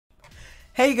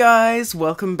Hey guys,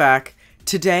 welcome back.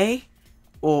 Today,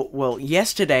 or well,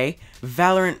 yesterday,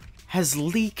 Valorant has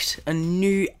leaked a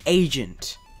new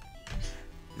agent.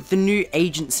 The new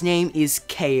agent's name is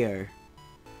Kayo.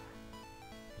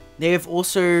 They have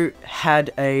also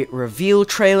had a reveal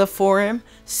trailer for him,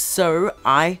 so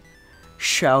I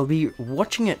shall be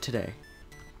watching it today.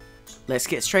 Let's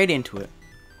get straight into it.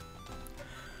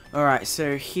 Alright,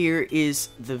 so here is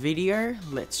the video.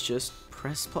 Let's just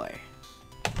press play.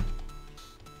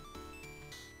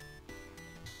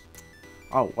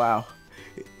 Oh wow,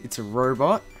 it's a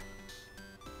robot.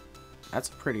 That's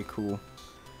pretty cool.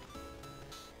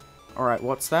 Alright,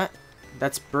 what's that?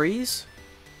 That's Breeze.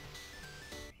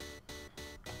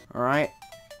 Alright,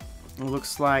 it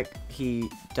looks like he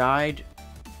died.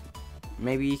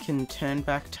 Maybe he can turn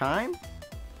back time?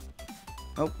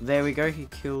 Oh, there we go, he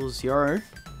kills Yoro.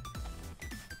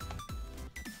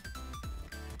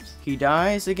 He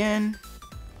dies again.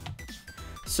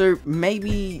 So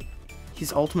maybe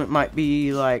his ultimate might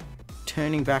be like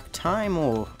turning back time,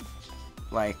 or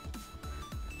like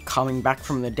coming back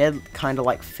from the dead, kind of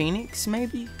like Phoenix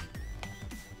maybe?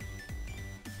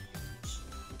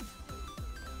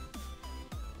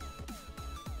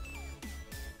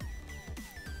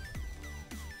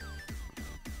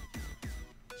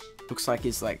 Looks like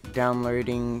he's like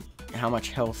downloading how much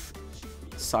health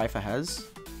Cypher has.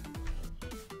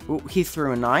 Oh, he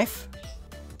threw a knife.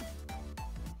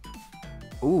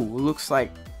 Ooh, looks like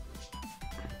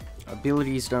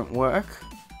abilities don't work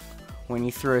when he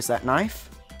throws that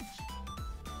knife.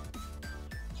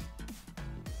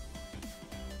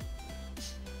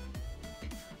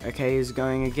 Okay, he's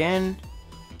going again.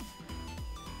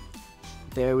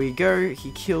 There we go.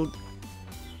 He killed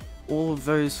all of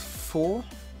those 4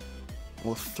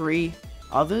 or 3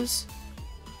 others.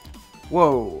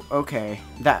 Whoa, okay.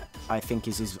 That, I think,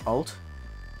 is his ult.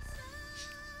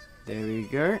 There we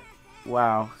go.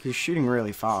 Wow, he's shooting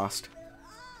really fast.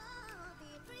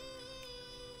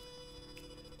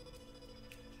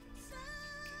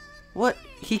 What?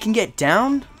 He can get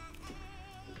down?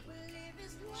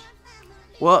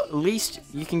 Well, at least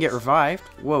you can get revived.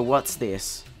 Whoa, what's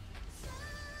this?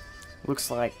 Looks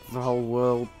like the whole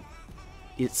world,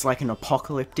 it's like an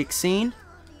apocalyptic scene.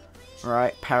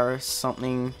 Alright, Paris,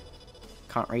 something,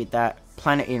 can't read that.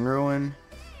 Planet in ruin.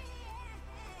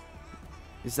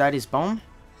 Is that his bomb?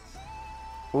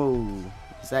 Whoa,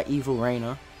 is that Evil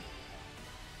Rainer?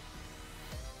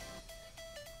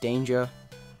 Danger.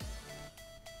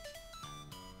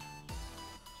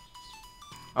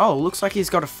 Oh, looks like he's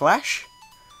got a flash.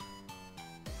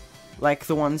 Like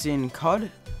the ones in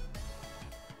COD.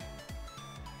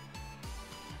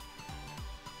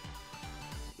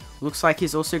 Looks like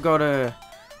he's also got a,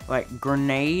 like,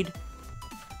 grenade.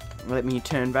 Let me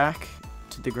turn back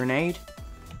to the grenade.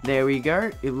 There we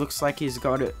go. It looks like he's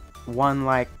got it. One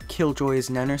like Killjoy's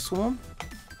nanoswarm.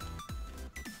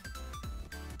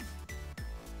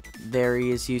 There he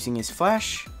is using his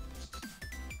flash.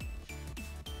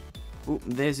 Ooh,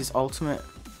 there's his ultimate.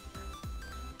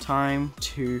 Time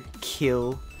to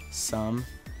kill some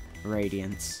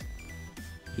Radiants.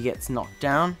 He gets knocked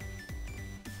down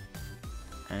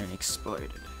and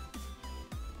exploded.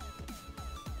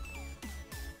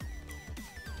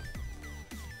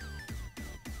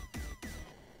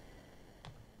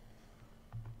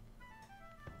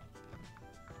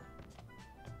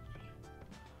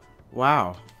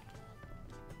 Wow.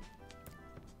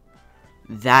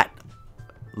 That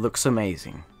looks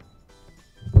amazing.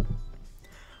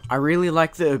 I really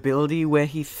like the ability where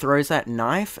he throws that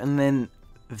knife and then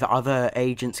the other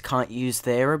agents can't use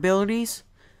their abilities.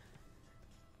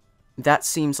 That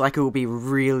seems like it will be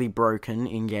really broken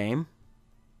in game.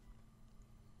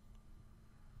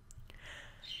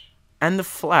 And the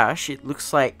flash, it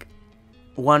looks like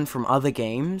one from other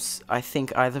games. I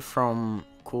think either from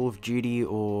Call of Duty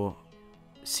or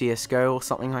CSGO or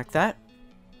something like that.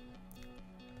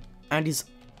 And his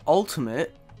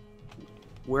ultimate,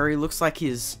 where he looks like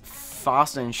he's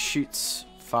faster and shoots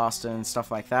faster and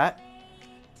stuff like that.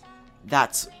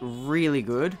 That's really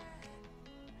good.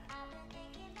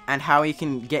 And how he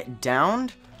can get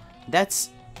downed,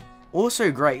 that's also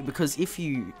great, because if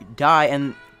you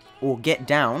die or get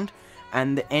downed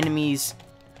and the enemies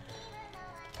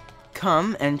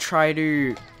come and try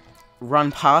to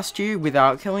run past you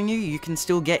without killing you, you can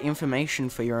still get information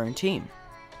for your own team.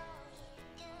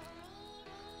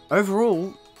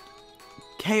 Overall,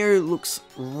 Kayo looks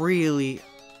really,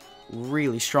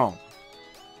 really strong.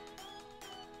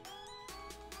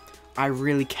 I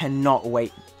really cannot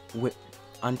wait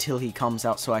until he comes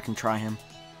out so I can try him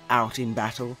out in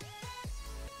battle.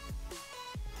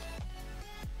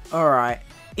 Alright,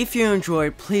 If you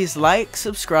enjoyed, please like,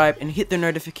 subscribe, and hit the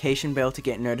notification bell to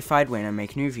get notified when I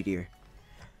make a new video.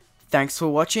 Thanks for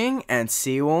watching, and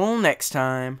see you all next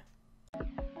time.